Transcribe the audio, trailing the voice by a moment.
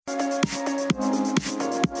This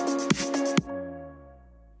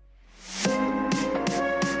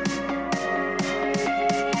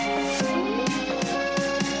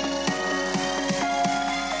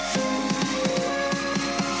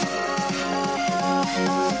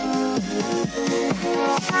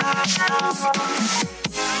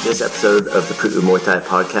episode of the Paquiao Muay Thai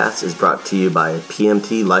podcast is brought to you by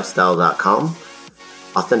pmtlifestyle.com,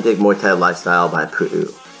 authentic Muay Thai lifestyle by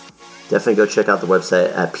Paquiao. Definitely go check out the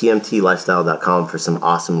website at pmtlifestyle.com for some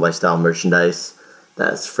awesome lifestyle merchandise.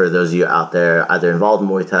 That's for those of you out there either involved in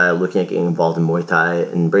Muay Thai, looking at getting involved in Muay Thai,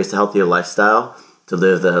 and embrace a healthier lifestyle to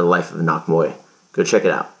live the life of Nak Muay. Go check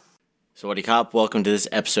it out. So Sawadee Kop, welcome to this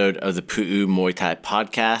episode of the Paquiao Muay Thai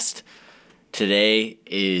podcast. Today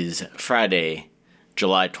is Friday,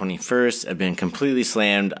 July 21st. I've been completely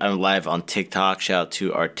slammed. I'm live on TikTok. Shout out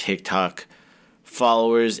to our TikTok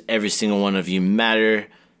followers. Every single one of you matter.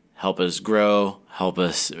 Help us grow. Help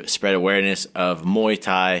us spread awareness of Muay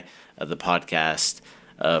Thai, of the podcast,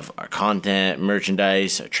 of our content,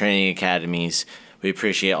 merchandise, our training academies. We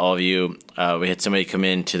appreciate all of you. We had somebody come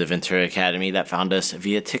in to the Ventura Academy that found us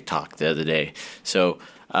via TikTok the other day. So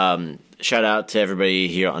shout out to everybody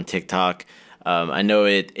here on TikTok. I know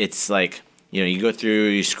it's like, you go through,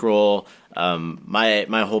 you scroll.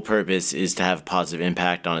 My whole purpose is to have a positive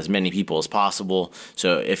impact on as many people as possible.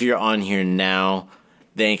 So if you're on here now,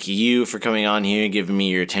 thank you for coming on here and giving me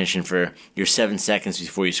your attention for your 7 seconds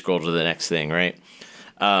before you scroll to the next thing, right?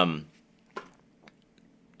 Also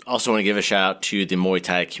want to give a shout out to the Muay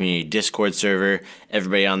Thai community Discord server.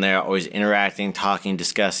 Everybody on there always interacting, talking,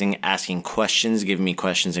 discussing, asking questions, giving me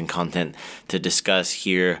questions and content to discuss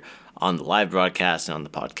here on the live broadcast and on the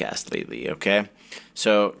podcast lately, okay?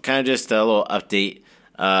 So kind of just a little update.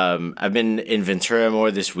 I've been in Ventura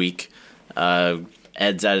more this week.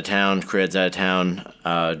 Ed's out of town, Ed's out of town,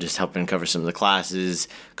 just helping cover some of the classes.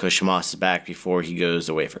 Coach Shamas is back before he goes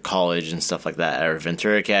away for college and stuff like that at our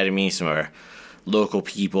Ventura Academy. Some of our local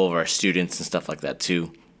people, of our students and stuff like that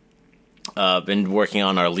too. Been working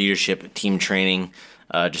on our leadership team training,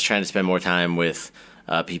 just trying to spend more time with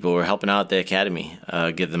people who are helping out the academy,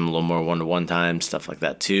 give them a little more one-to-one time, stuff like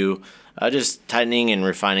that too. Just tightening and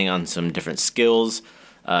refining on some different skills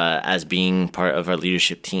as being part of our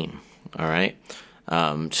leadership team. All right,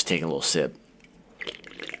 just taking a little sip.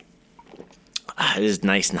 It is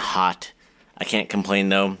nice and hot. I can't complain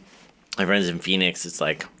though. My friends in Phoenix, it's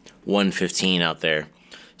like 1:15 out there.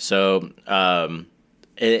 So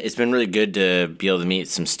it's been really good to be able to meet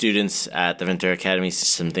some students at the Ventura Academy,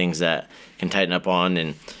 some things that can tighten up on.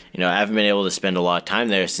 And, I haven't been able to spend a lot of time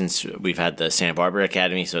there since we've had the Santa Barbara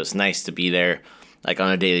Academy. So it's nice to be there like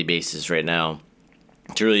on a daily basis right now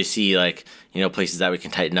to really see places that we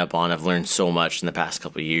can tighten up on. I've learned so much in the past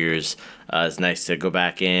couple of years. It's nice to go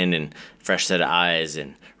back in and fresh set of eyes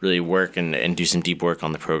and really work and do some deep work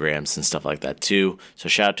on the programs and stuff like that too. So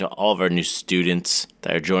shout out to all of our new students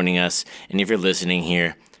that are joining us. And if you're listening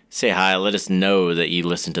here, say hi. Let us know that you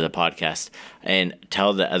listen to the podcast and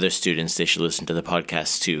tell the other students they should listen to the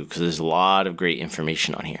podcast too, because there's a lot of great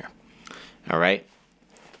information on here. All right.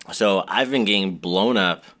 So I've been getting blown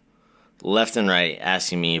up left and right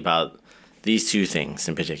asking me about these two things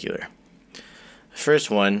in particular. The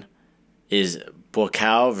first one is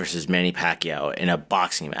Buakaw versus Manny Paquiao in a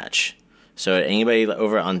boxing match. So anybody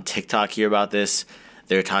over on TikTok hear about this?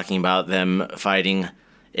 They're talking about them fighting.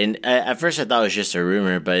 And at first I thought it was just a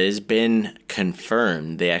rumor, but it's been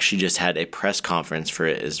confirmed. They actually just had a press conference for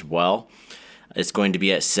it as well. It's going to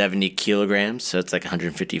be at 70 kilograms, so it's like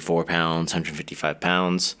 154 pounds, 155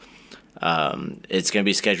 pounds. It's going to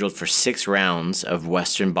be scheduled for 6 rounds of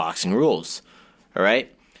Western boxing rules. All right?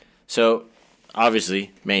 So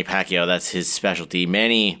obviously, Manny Paquiao, that's his specialty.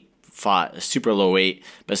 Manny fought a super low weight,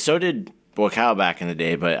 but so did Buakaw back in the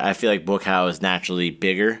day. But I feel like Buakaw is naturally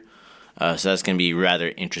bigger, so that's going to be rather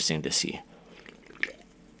interesting to see.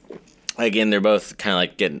 Again, they're both kind of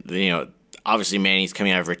like getting, obviously Manny's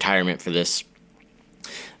coming out of retirement for this.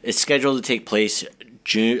 It's scheduled to take place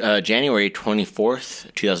January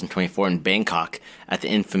 24th, 2024 in Bangkok at the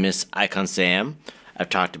infamous Icon Siam. I've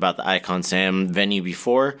talked about the Icon Siam venue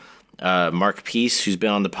before. Mark Peace, who's been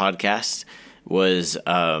on the podcast, was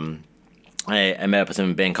I met up with him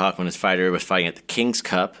in Bangkok when his fighter was fighting at the King's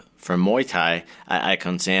Cup for Muay Thai at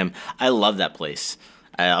Icon Siam. I love that place.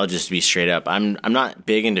 I'll just be straight up. I'm not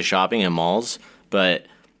big into shopping in malls, but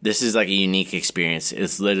this is like a unique experience.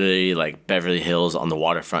 It's literally like Beverly Hills on the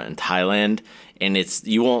waterfront in Thailand, and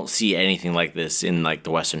you won't see anything like this in like the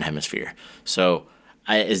Western Hemisphere. So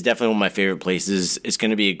it's definitely one of my favorite places. It's going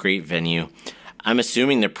to be a great venue. I'm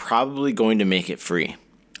assuming they're probably going to make it free.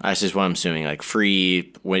 That's just what I'm assuming, like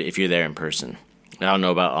free if you're there in person. I don't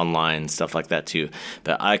know about online stuff like that too.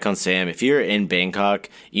 But Icon Sam, if you're in Bangkok,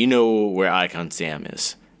 you know where Icon Sam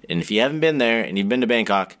is. And if you haven't been there and you've been to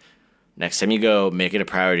Bangkok, next time you go, make it a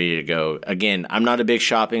priority to go. Again, I'm not a big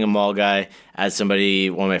shopping and mall guy. As somebody,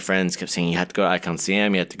 one of my friends kept saying, you have to go to Icon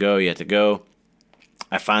Sam, you have to go.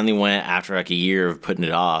 I finally went after like a year of putting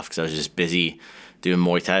it off because I was just busy doing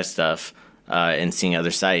Muay Thai stuff and seeing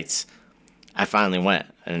other sites. I finally went,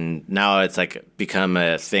 and now it's like become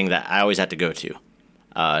a thing that I always have to go to.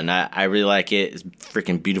 And I really like it. It's a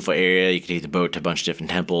freaking beautiful area. You can take the boat to a bunch of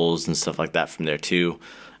different temples and stuff like that from there too.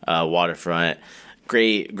 Waterfront,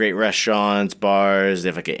 great restaurants, bars.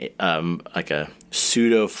 They have like a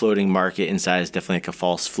pseudo floating market inside. It's definitely like a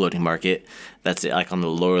false floating market. That's like on the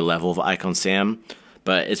lower level of Icon Sam,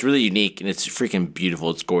 but it's really unique and it's freaking beautiful.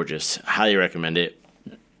 It's gorgeous. Highly recommend it.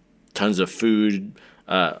 Tons of food.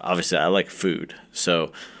 Obviously, I like food,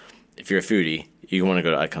 so if you're a foodie, you want to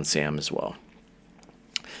go to Icon Sam as well.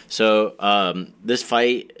 So this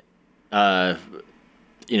fight,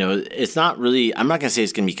 it's not really. I'm not gonna say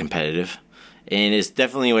it's gonna be competitive, and it's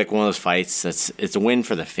definitely like one of those fights it's a win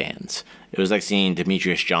for the fans. It was like seeing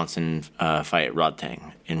Demetrius Johnson fight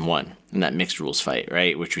Rodtang in that mixed rules fight,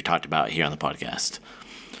 right, which we talked about here on the podcast.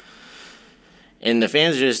 And the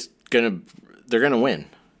fans are just they're gonna win.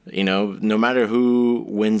 No matter who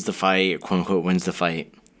wins the fight, or quote unquote wins the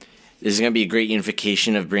fight, this is going to be a great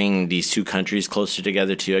unification of bringing these two countries closer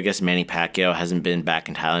together too. I guess Manny Paquiao hasn't been back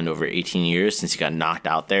in Thailand over 18 years since he got knocked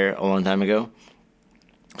out there a long time ago.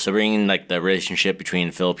 So bringing like the relationship between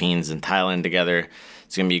the Philippines and Thailand together,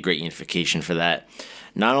 it's going to be a great unification for that.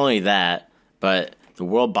 Not only that, but the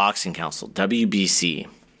World Boxing Council, WBC,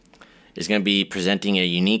 is going to be presenting a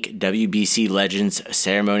unique WBC Legends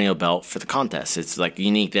ceremonial belt for the contest. It's like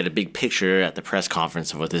unique. They had a big picture at the press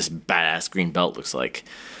conference of what this badass green belt looks like.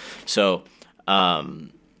 So both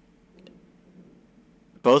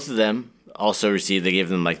of them also they gave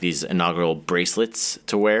them like these inaugural bracelets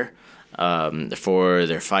to wear for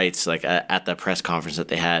their fights, like at the press conference that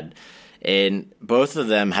they had. And both of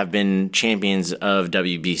them have been champions of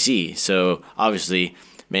WBC. So obviously,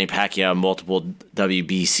 Manny Paquiao, multiple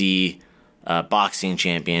WBC boxing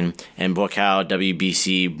champion, and Buakaw,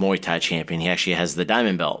 WBC Muay Thai champion. He actually has the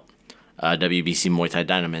diamond belt, WBC Muay Thai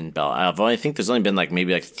diamond belt. I think there's only been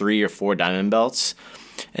maybe 3 or 4 diamond belts.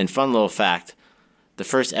 And fun little fact, the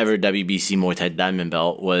first ever WBC Muay Thai diamond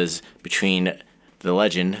belt was between the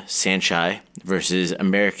legend Sanchai versus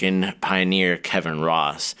American pioneer Kevin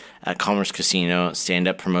Ross at Commerce Casino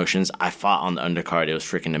stand-up promotions. I fought on the undercard. It was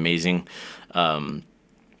freaking amazing. And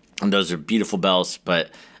those are beautiful belts,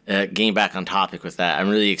 but getting back on topic with that, I'm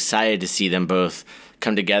really excited to see them both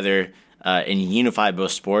come together and unify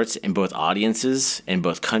both sports and both audiences and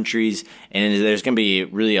both countries. And there's going to be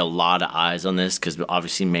really a lot of eyes on this because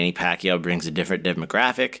obviously Manny Pacquiao brings a different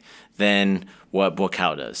demographic than what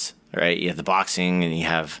Buakaw does. Right? You have the boxing and you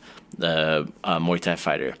have the Muay Thai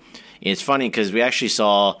fighter. And it's funny because we actually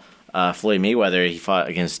saw Floyd Mayweather. He fought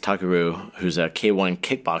against Takeru, who's a K1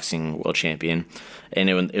 kickboxing world champion. And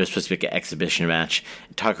it was supposed to be an exhibition match.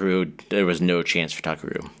 Takeru, there was no chance for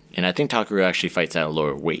Takeru. And I think Takeru actually fights at a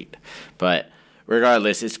lower weight. But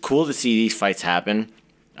regardless, it's cool to see these fights happen.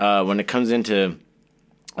 When it comes into,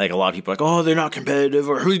 a lot of people are like, oh, they're not competitive,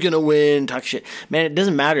 or who's going to win, talk shit. Man, it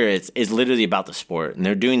doesn't matter. It's literally about the sport. And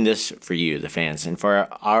they're doing this for you, the fans, and for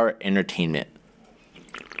our entertainment.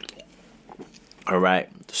 All right.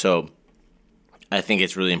 So I think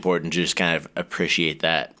it's really important to just kind of appreciate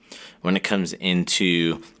that when it comes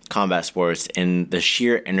into combat sports and the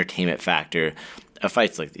sheer entertainment factor of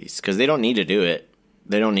fights like these, because they don't need to do it.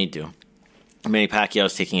 They don't need to. Manny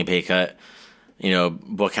Pacquiao's taking a pay cut.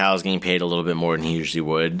 Buakaw's getting paid a little bit more than he usually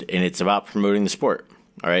would, and it's about promoting the sport,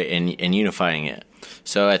 all right, and unifying it.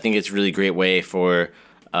 So I think it's a really great way for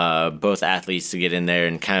both athletes to get in there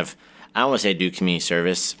and kind of, I don't want to say do community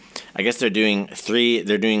service. I guess they're doing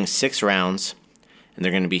 6 rounds, and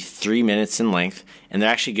they're going to be 3 minutes in length, and they're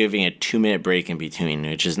actually giving a 2-minute break in between,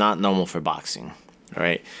 which is not normal for boxing. All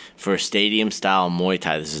right, for stadium-style Muay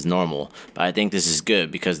Thai, this is normal, but I think this is good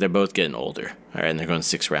because they're both getting older. All right, and they're going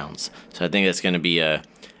 6 rounds, so I think that's going to be a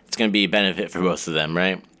benefit for both of them,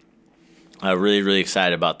 right? Really, really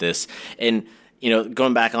excited about this, and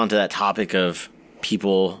going back onto that topic of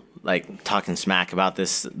people talking smack about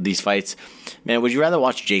these fights, man, would you rather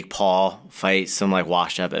watch Jake Paul fight some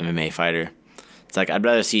washed-up MMA fighter? It's I'd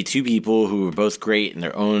rather see 2 people who are both great in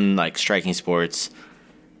their own striking sports,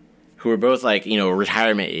 who are both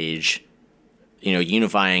retirement age,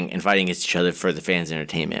 unifying and fighting against each other for the fans'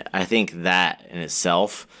 entertainment. I think that in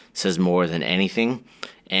itself says more than anything.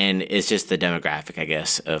 And it's just the demographic, I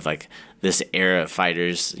guess, of like this era of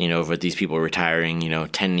fighters, with these people retiring,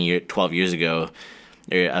 12 years ago,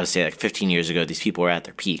 or I would say like 15 years ago, these people were at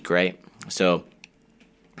their peak, right? So,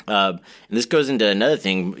 and this goes into another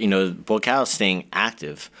thing, Buakaw staying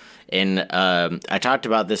active. And I talked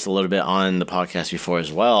about this a little bit on the podcast before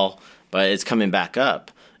as well, but it's coming back up.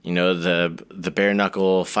 The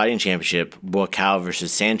Bareknuckle Fighting Championship, Buakaw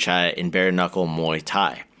versus Saenchai in Bareknuckle Muay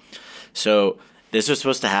Thai. So this was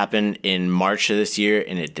supposed to happen in March of this year,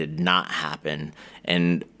 and it did not happen.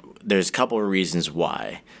 And there's a couple of reasons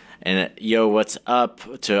why. And what's up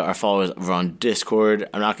to our followers over on Discord?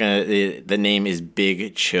 I'm not gonna. The name is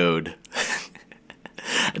Big Chode.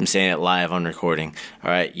 I'm saying it live on recording.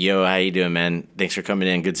 All right, how you doing, man? Thanks for coming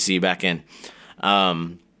in. Good to see you back in.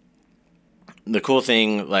 The cool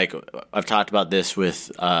thing, like I've talked about this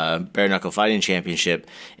with Bareknuckle Fighting Championship,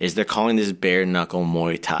 is they're calling this Bareknuckle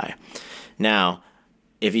Muay Thai. Now,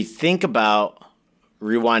 if you think about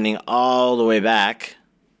rewinding all the way back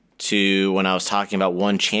to when I was talking about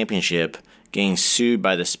one championship getting sued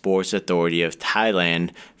by the Sports Authority of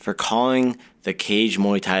Thailand for calling the cage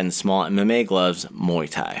Muay Thai and the small MMA gloves Muay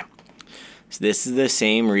Thai. So this is the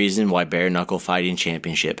same reason why Bareknuckle Fighting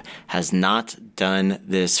Championship has not done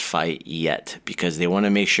this fight yet, because they want to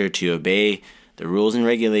make sure to obey the rules and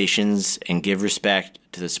regulations and give respect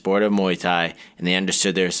to the sport of Muay Thai, and they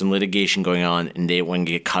understood there's some litigation going on and they wouldn't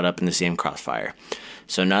get caught up in the same crossfire.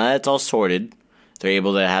 So now that it's all sorted, they're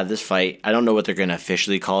able to have this fight. I don't know what they're going to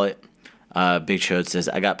officially call it. Big Chode says,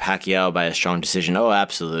 I got Paquiao by a strong decision. Oh,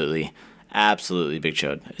 absolutely. Absolutely, Big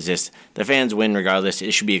Chode. It's just the fans win regardless.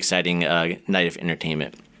 It should be exciting night of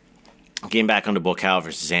entertainment. Getting back onto Buakaw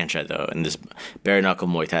versus Saenchai, though, in this Bareknuckle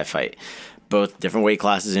Muay Thai fight. Both different weight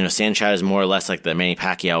classes. Saenchai is more or less like the Manny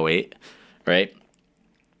Paquiao weight, right?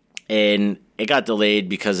 And it got delayed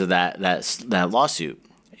because of that lawsuit.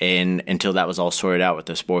 And until that was all sorted out with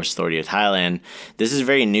the Sports Authority of Thailand. This is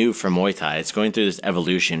very new for Muay Thai. It's going through this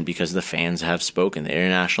evolution because the fans have spoken. The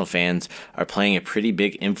international fans are playing a pretty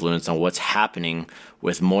big influence on what's happening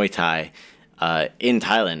with Muay Thai in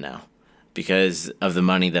Thailand now because of the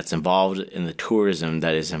money that's involved and the tourism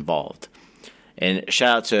that is involved. And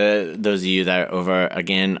shout out to those of you that are over,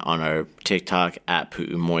 again, on our TikTok, at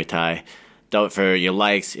Pu'u Muay Thai. For your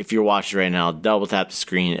likes, if you're watching right now, double tap the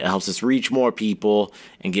screen. It helps us reach more people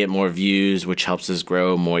and get more views, which helps us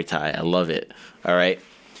grow Muay Thai. I love it. All right.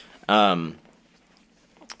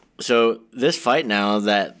 So this fight now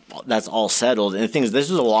that's all settled, and the thing is, this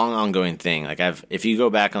was a long ongoing thing. Like if you go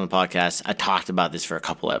back on the podcast, I talked about this for a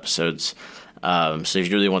couple episodes. So if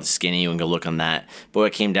you really want the skinny, you can go look on that. But what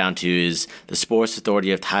it came down to is the Sports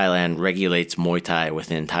Authority of Thailand regulates Muay Thai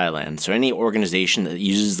within Thailand. So any organization that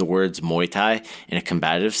uses the words Muay Thai in a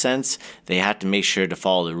combative sense, they have to make sure to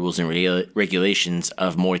follow the rules and regulations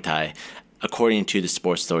of Muay Thai according to the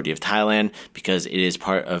Sports Authority of Thailand, because it is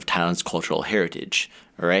part of Thailand's cultural heritage.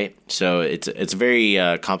 All right, so it's a very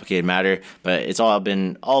complicated matter, but it's all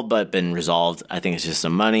but been resolved. I think it's just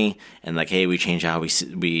some money and like, hey, we change how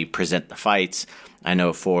we present the fights. I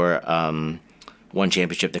know for one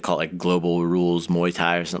championship they call it like Global Rules Muay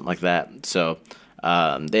Thai or something like that. So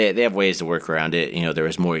they have ways to work around it. There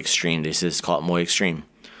was Muay Extreme. They just call it Muay Extreme.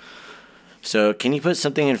 So can you put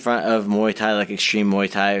something in front of Muay Thai, like Extreme Muay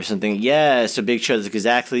Thai or something? Yeah, so Big Show,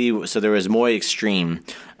 exactly. So there was Muay Extreme.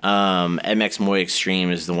 MX Muay Extreme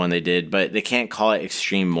is the one they did, but they can't call it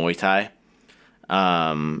Extreme Muay Thai.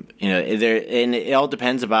 And it all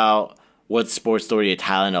depends about what the Sports Authority of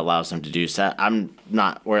Thailand allows them to do. So I don't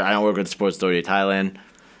work with the Sports Authority of Thailand,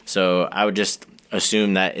 so I would just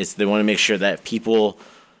assume that they want to make sure that people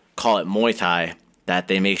call it Muay Thai, that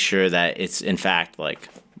they make sure that it's in fact like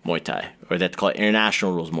Muay Thai, or that they call it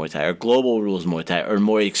International Rules Muay Thai, or Global Rules Muay Thai, or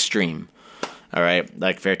Muay Extreme. All right,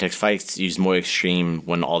 like Fairtex Fights used Muay Extreme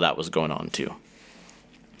when all that was going on too.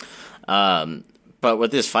 But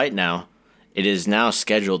with this fight now, it is now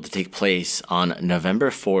scheduled to take place on November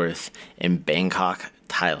 4th in Bangkok,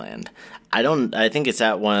 Thailand. I think it's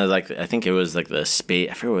at one of I think it was like the Space,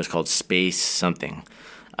 I forget what it was called, Space something.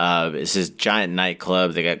 It's this giant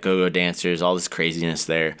nightclub. They got go-go dancers, all this craziness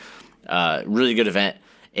there. Really good event.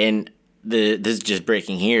 And this is just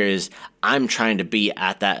breaking here is I'm trying to be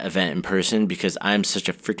at that event in person because I'm such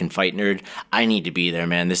a freaking fight nerd. I need to be there,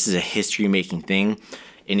 man. This is a history-making thing.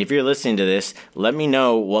 And if you're listening to this, let me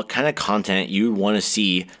know what kind of content you want to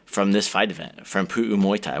see from this fight event, from Pu'u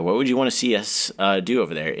Muay Thai. What would you want to see us do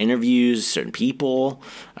over there? Interviews, certain people,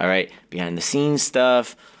 all right, behind-the-scenes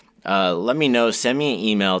stuff. Let me know. Send me an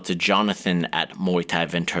email to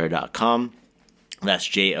jonathan@muaythaiventura.com. That's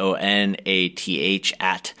JONATH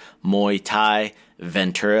 @Muay Thai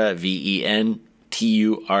Ventura, VENTURA.com.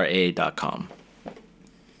 TURA.com.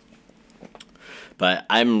 But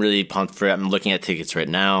I'm really pumped for it. I'm looking at tickets right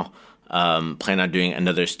now. Plan on doing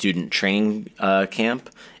another student training camp,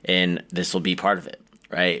 and this will be part of it,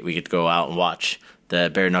 right? We get to go out and watch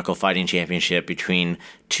the Bareknuckle Fighting Championship between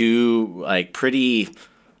two like pretty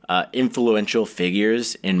influential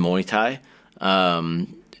figures in Muay Thai.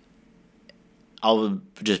 I'll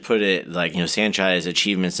just put it like, Saenchai's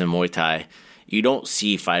achievements in Muay Thai. You don't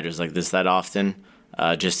see fighters like this that often,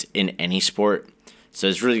 just in any sport. So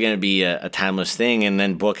it's really going to be a timeless thing. And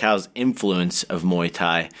then Buakaw's influence of Muay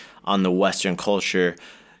Thai on the Western culture,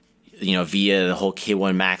 via the whole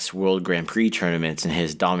K1 Max World Grand Prix tournaments and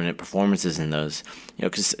his dominant performances in those.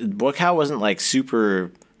 Because Buakaw wasn't like he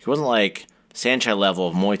wasn't like Saenchai level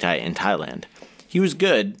of Muay Thai in Thailand. He was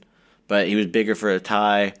good, but he was bigger for a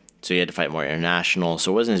Thai, so he had to fight more international.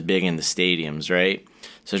 So it wasn't as big in the stadiums, right?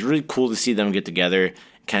 So it's really cool to see them get together,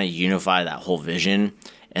 kind of unify that whole vision.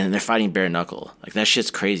 And they're fighting Bareknuckle. Like, that shit's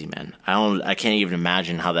crazy, man. I can't even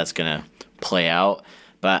imagine how that's gonna play out.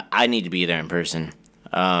 But I need to be there in person.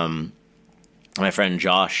 My friend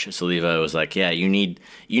Josh Saliva was like, "Yeah, you need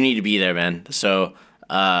to be there, man." So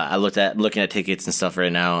I'm looking at tickets and stuff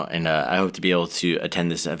right now, and I hope to be able to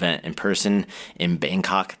attend this event in person in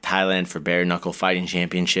Bangkok, Thailand, for Bareknuckle Fighting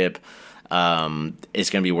Championship. It's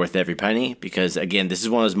going to be worth every penny because, again, this is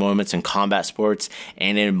one of those moments in combat sports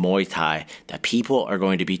and in Muay Thai that people are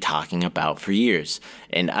going to be talking about for years.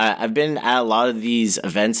 And I've been at a lot of these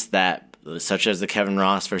events such as the Kevin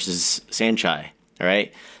Ross versus Saenchai, all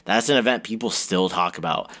right? That's an event people still talk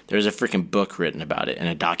about. There's a freaking book written about it and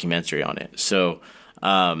a documentary on it. So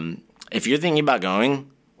if you're thinking about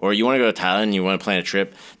going, or you want to go to Thailand, you want to plan a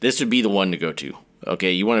trip, this would be the one to go to.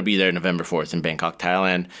 Okay, you want to be there November 4th in Bangkok,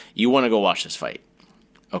 Thailand. You want to go watch this fight.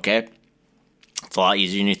 Okay? It's a lot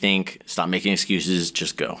easier than you think. Stop making excuses.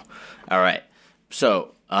 Just go. All right.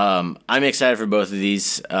 So, I'm excited for both of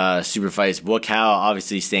these super fights. Buakaw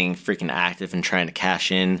obviously staying freaking active and trying to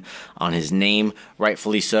cash in on his name,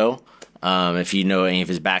 rightfully so. If you know any of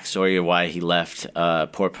his backstory or why he left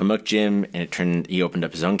Port Pamuk Gym and he opened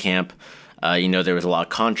up his own camp, there was a lot of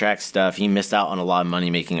contract stuff. He missed out on a lot of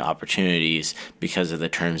money-making opportunities because of the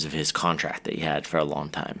terms of his contract that he had for a long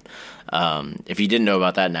time. If you didn't know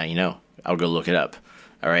about that, now you know. I'll go look it up.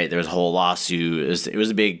 All right, there was a whole lawsuit. It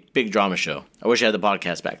was a big drama show. I wish I had the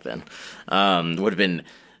podcast back then. Would have been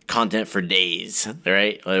content for days, all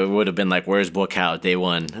right? It would have been like, where's Buakaw day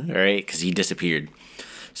one, all right? Because he disappeared.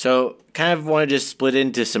 So kind of want to just split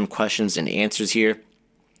into some questions and answers here.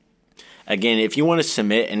 Again, if you want to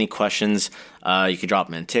submit any questions, you can drop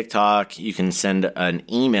them in TikTok. You can send an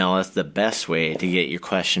email. That's the best way to get your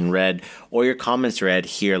question read or your comments read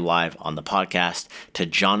here live on the podcast to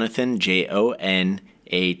Jonathan, JONATHAN,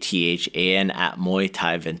 at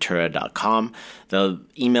MuayThaiVentura.com. The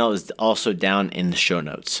email is also down in the show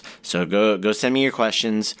notes. So go send me your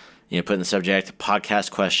questions. Put in the subject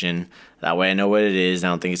podcast question. That way I know what it is. I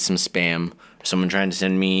don't think it's some spam or someone trying to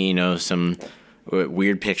send me, some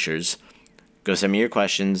weird pictures. Go send me your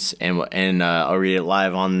questions, and I'll read it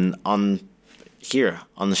live on here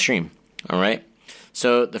on the stream. All right.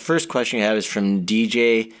 So the first question you have is from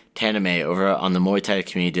DJ Taname over on the Muay Thai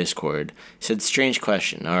community Discord. He said, "Strange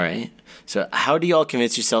question." All right. So how do y'all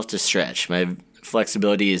convince yourself to stretch? My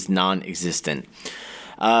flexibility is non-existent.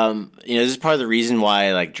 This is part of the reason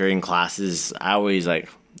why, like, during classes, I always,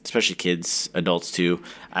 especially kids, adults too,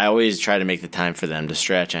 I always try to make the time for them to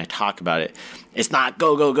stretch, and I talk about it. It's not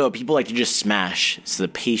go, go, go. People like to just smash. It's the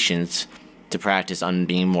patience to practice on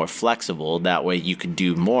being more flexible. That way you could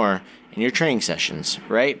do more in your training sessions,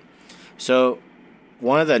 right? So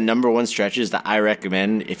one of the number one stretches that I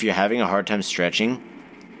recommend if you're having a hard time stretching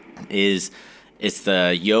it's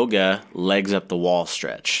the yoga legs up the wall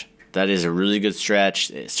stretch. That is a really good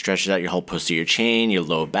stretch. It stretches out your whole posterior chain, your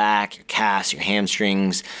low back, your calves, your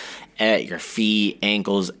hamstrings, your feet,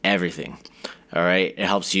 ankles, everything. All right? It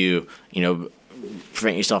helps you,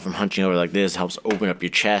 prevent yourself from hunching over like this. It helps open up your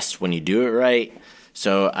chest when you do it right.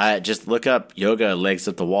 So I just look up yoga legs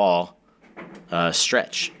up the wall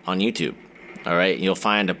stretch on YouTube. All right? You'll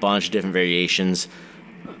find a bunch of different variations.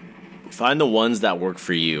 Find the ones that work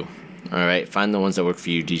for you. All right? Find the ones that work for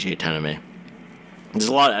you, DJ Taname. There's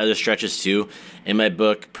a lot of other stretches too. In my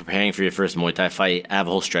book, Preparing for Your First Muay Thai Fight, I have a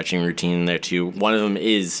whole stretching routine in there too. One of them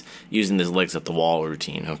is using this legs up the wall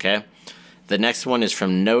routine, okay? The next one is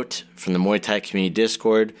from Note from the Muay Thai community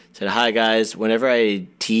Discord. Said, "Hi guys, whenever I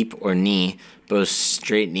teep or knee, both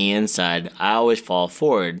straight knee inside, I always fall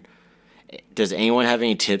forward. Does anyone have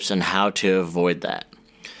any tips on how to avoid that?"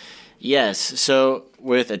 Yes, so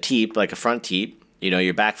with a teep, like a front teep,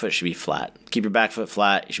 your back foot should be flat. Keep your back foot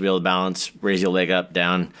flat. You should be able to balance, raise your leg up,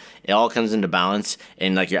 down. It all comes into balance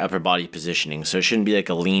in like your upper body positioning. So it shouldn't be like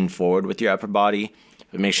a lean forward with your upper body,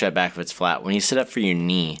 but make sure that back foot's flat. When you sit up for your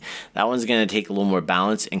knee, that one's going to take a little more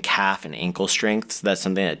balance and calf and ankle strength. So that's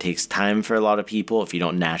something that takes time for a lot of people if you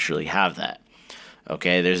don't naturally have that.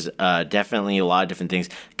 Okay, there's definitely a lot of different things.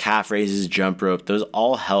 Calf raises, jump rope, those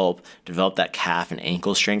all help develop that calf and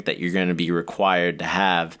ankle strength that you're going to be required to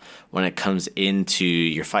have when it comes into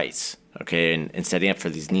your fights, okay, and setting up for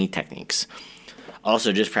these knee techniques.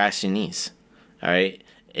 Also, just practicing knees, all right,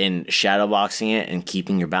 and shadow boxing it and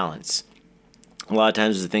keeping your balance. A lot of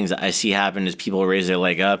times the things that I see happen is people raise their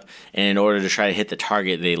leg up, and in order to try to hit the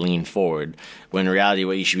target, they lean forward, when in reality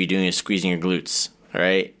what you should be doing is squeezing your glutes, all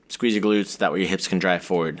right? Squeeze your glutes, that way your hips can drive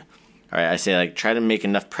forward. All right, I say like try to make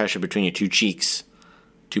enough pressure between your two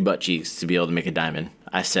butt cheeks to be able to make a diamond.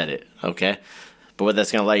 I said it, okay? But what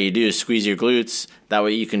that's going to allow you to do is squeeze your glutes. That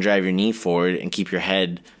way you can drive your knee forward and keep your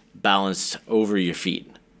head balanced over your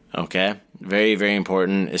feet, okay? Very, very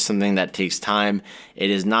important. It's something that takes time. It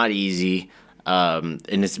is not easy, and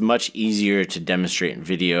it's much easier to demonstrate in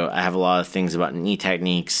video. I have a lot of things about knee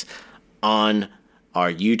techniques on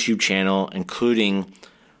our YouTube channel, including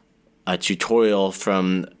a tutorial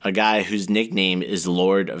from a guy whose nickname is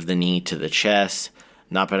Lord of the Knee to the Chest,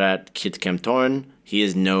 Naparat Kitkemtorn. He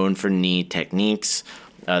is known for knee techniques.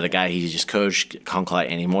 The guy he just coached, Kongklai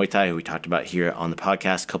Annie Muay Thai, who we talked about here on the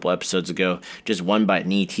podcast a couple episodes ago, just won by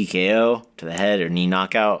knee TKO to the head or knee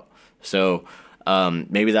knockout. So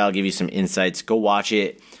maybe that'll give you some insights. Go watch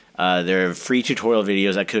it. They're free tutorial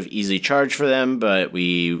videos. I could have easily charged for them, but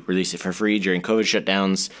we released it for free during COVID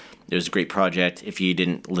shutdowns. It was a great project. If you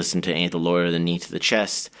didn't listen to any of the Lord of the Knee to the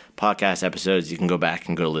Chest podcast episodes, you can go back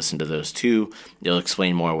and go listen to those too. It'll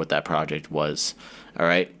explain more what that project was. All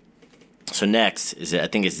right. So next is, I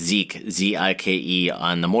think it's Zeke, Z-I-K-E,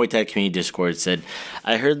 on the Muay Thai community Discord said,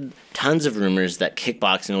 I heard tons of rumors that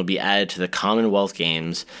kickboxing will be added to the Commonwealth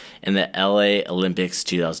Games and the LA Olympics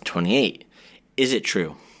 2028. Is it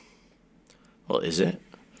true? Well, is it?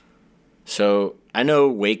 So I know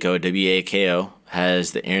Waco, W-A-K-O,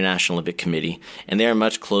 has the International Olympic Committee, and they are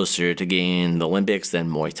much closer to getting in the Olympics than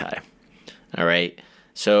Muay Thai. All right.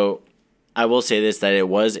 So I will say this, that it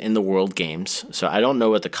was in the World Games. So I don't know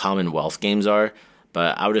what the Commonwealth Games are,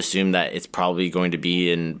 but I would assume that it's probably going to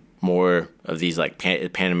be in more of these like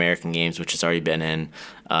Pan American Games, which it's already been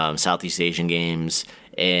in, Southeast Asian Games,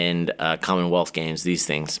 and Commonwealth Games, these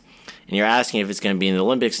things. And you're asking if it's going to be in the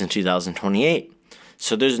Olympics in 2028.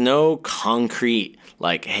 So there's no concrete,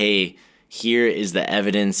 like, hey, here is the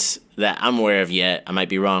evidence that I'm aware of yet. I might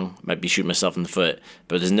be wrong, might be shooting myself in the foot,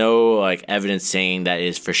 but there's no like evidence saying that it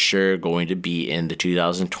is for sure going to be in the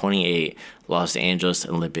 2028 Los Angeles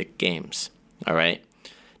Olympic Games. All right.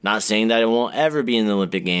 Not saying that it won't ever be in the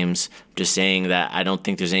Olympic Games, just saying that I don't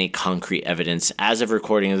think there's any concrete evidence as of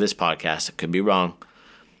recording of this podcast, I could be wrong,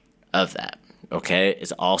 of that. Okay,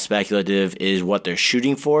 it's all speculative, is what they're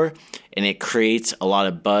shooting for, and it creates a lot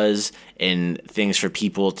of buzz and things for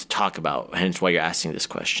people to talk about, hence why you're asking this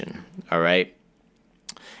question, all right?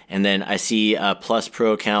 And then I see a Plus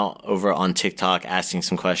Pro account over on TikTok asking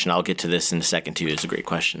some question. I'll get to this in a second, too. It's a great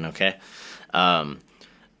question, okay?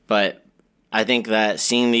 But I think that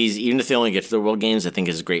seeing these, even if they only get to the World Games, I think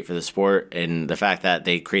is great for the sport, and the fact that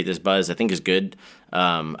they create this buzz, I think is good.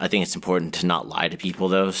 I think it's important to not lie to people,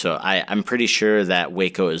 though. So I'm pretty sure that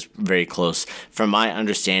Waco is very close. From my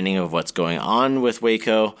understanding of what's going on with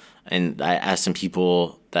Waco, and I asked some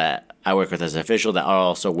people that I work with as an official that are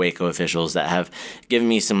also Waco officials that have given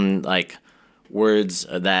me some like words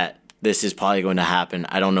that this is probably going to happen.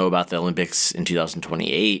 I don't know about the Olympics in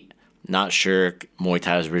 2028. Not sure. Muay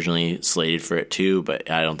Thai was originally slated for it too, but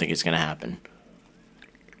I don't think it's going to happen.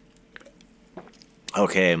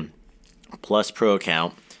 Okay. Plus Pro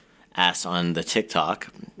account asks on the TikTok,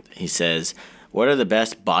 he says, what are the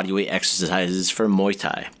best bodyweight exercises for Muay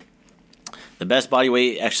Thai? The best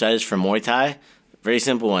bodyweight exercises for Muay Thai, very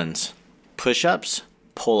simple ones. Push-ups,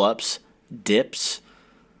 pull-ups, dips,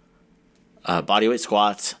 bodyweight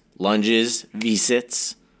squats, lunges,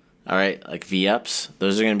 V-sits, all right, like V-ups.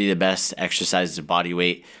 Those are going to be the best exercises of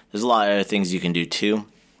bodyweight. There's a lot of other things you can do too.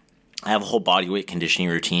 I have a whole bodyweight conditioning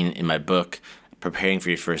routine in my book, Preparing for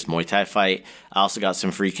Your First Muay Thai Fight. I also got some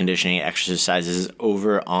free conditioning exercises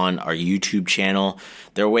over on our YouTube channel.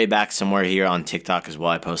 They're way back somewhere here on TikTok as well.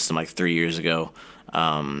 I posted them like 3 years ago.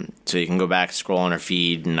 So you can go back, scroll on our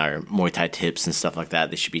feed and our Muay Thai tips and stuff like that.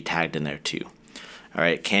 They should be tagged in there too. All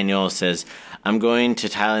right, Kanyol says, I'm going to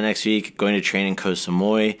Thailand next week, going to train in Koh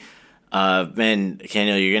Samui. Man,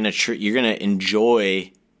 Kanyol, you're gonna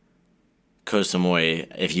enjoy Koh Samui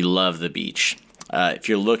if you love the beach. If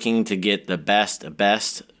you're looking to get the best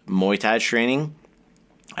Muay Thai training,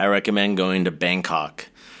 I recommend going to Bangkok.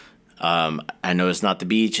 I know it's not the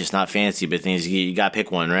beach, it's not fancy, but things you got to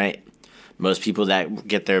pick one, right? Most people that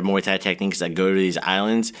get their Muay Thai techniques that go to these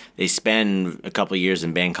islands, they spend a couple of years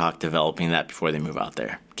in Bangkok developing that before they move out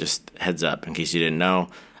there. Just heads up in case you didn't know.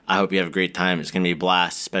 I hope you have a great time. It's going to be a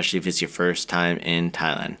blast, especially if it's your first time in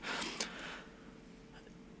Thailand.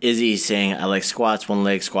 Izzy's saying, I like squats. One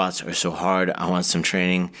leg squats are so hard. I want some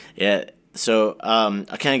training. Yeah. So I'll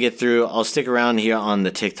kind of get through. I'll stick around here on the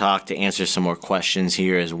TikTok to answer some more questions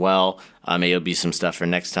here as well. Maybe it'll be some stuff for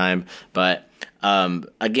next time. But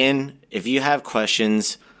again, if you have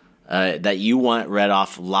questions that you want read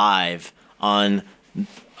off live on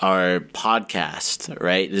our podcast,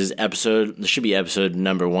 right? This should be episode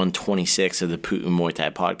number 126 of the Pu'u Muay Thai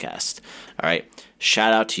podcast. All right.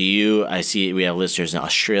 Shout out to you. I see we have listeners in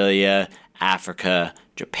Australia, Africa,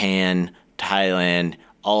 Japan, Thailand,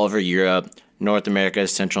 all over Europe, North America,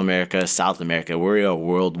 Central America, South America. We're a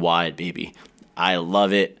worldwide, baby. I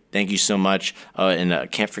love it. Thank you so much.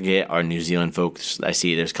 And can't forget our New Zealand folks. I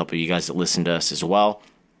see there's a couple of you guys that listen to us as well.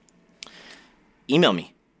 Email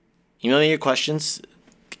me. Email me your questions.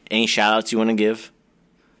 Any shout-outs you want to give,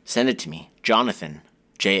 send it to me. Jonathan,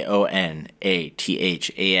 JONATHAN,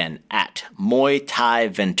 at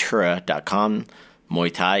MuayThaiVentura.com.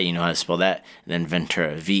 Muay Thai, you know how to spell that. And then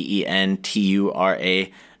Ventura,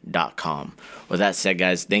 VENTURA.com. With that said,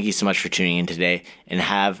 guys, thank you so much for tuning in today, and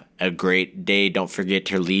have a great day. Don't forget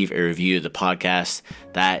to leave a review of the podcast.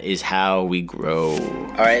 That is how we grow.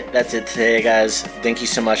 All right, that's it today, guys. Thank you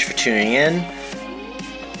so much for tuning in.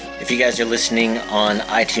 If you guys are listening on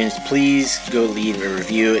iTunes, please go leave a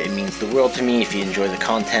review. It means the world to me if you enjoy the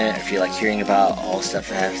content, if you like hearing about all stuff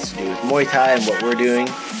that has to do with Muay Thai and what we're doing.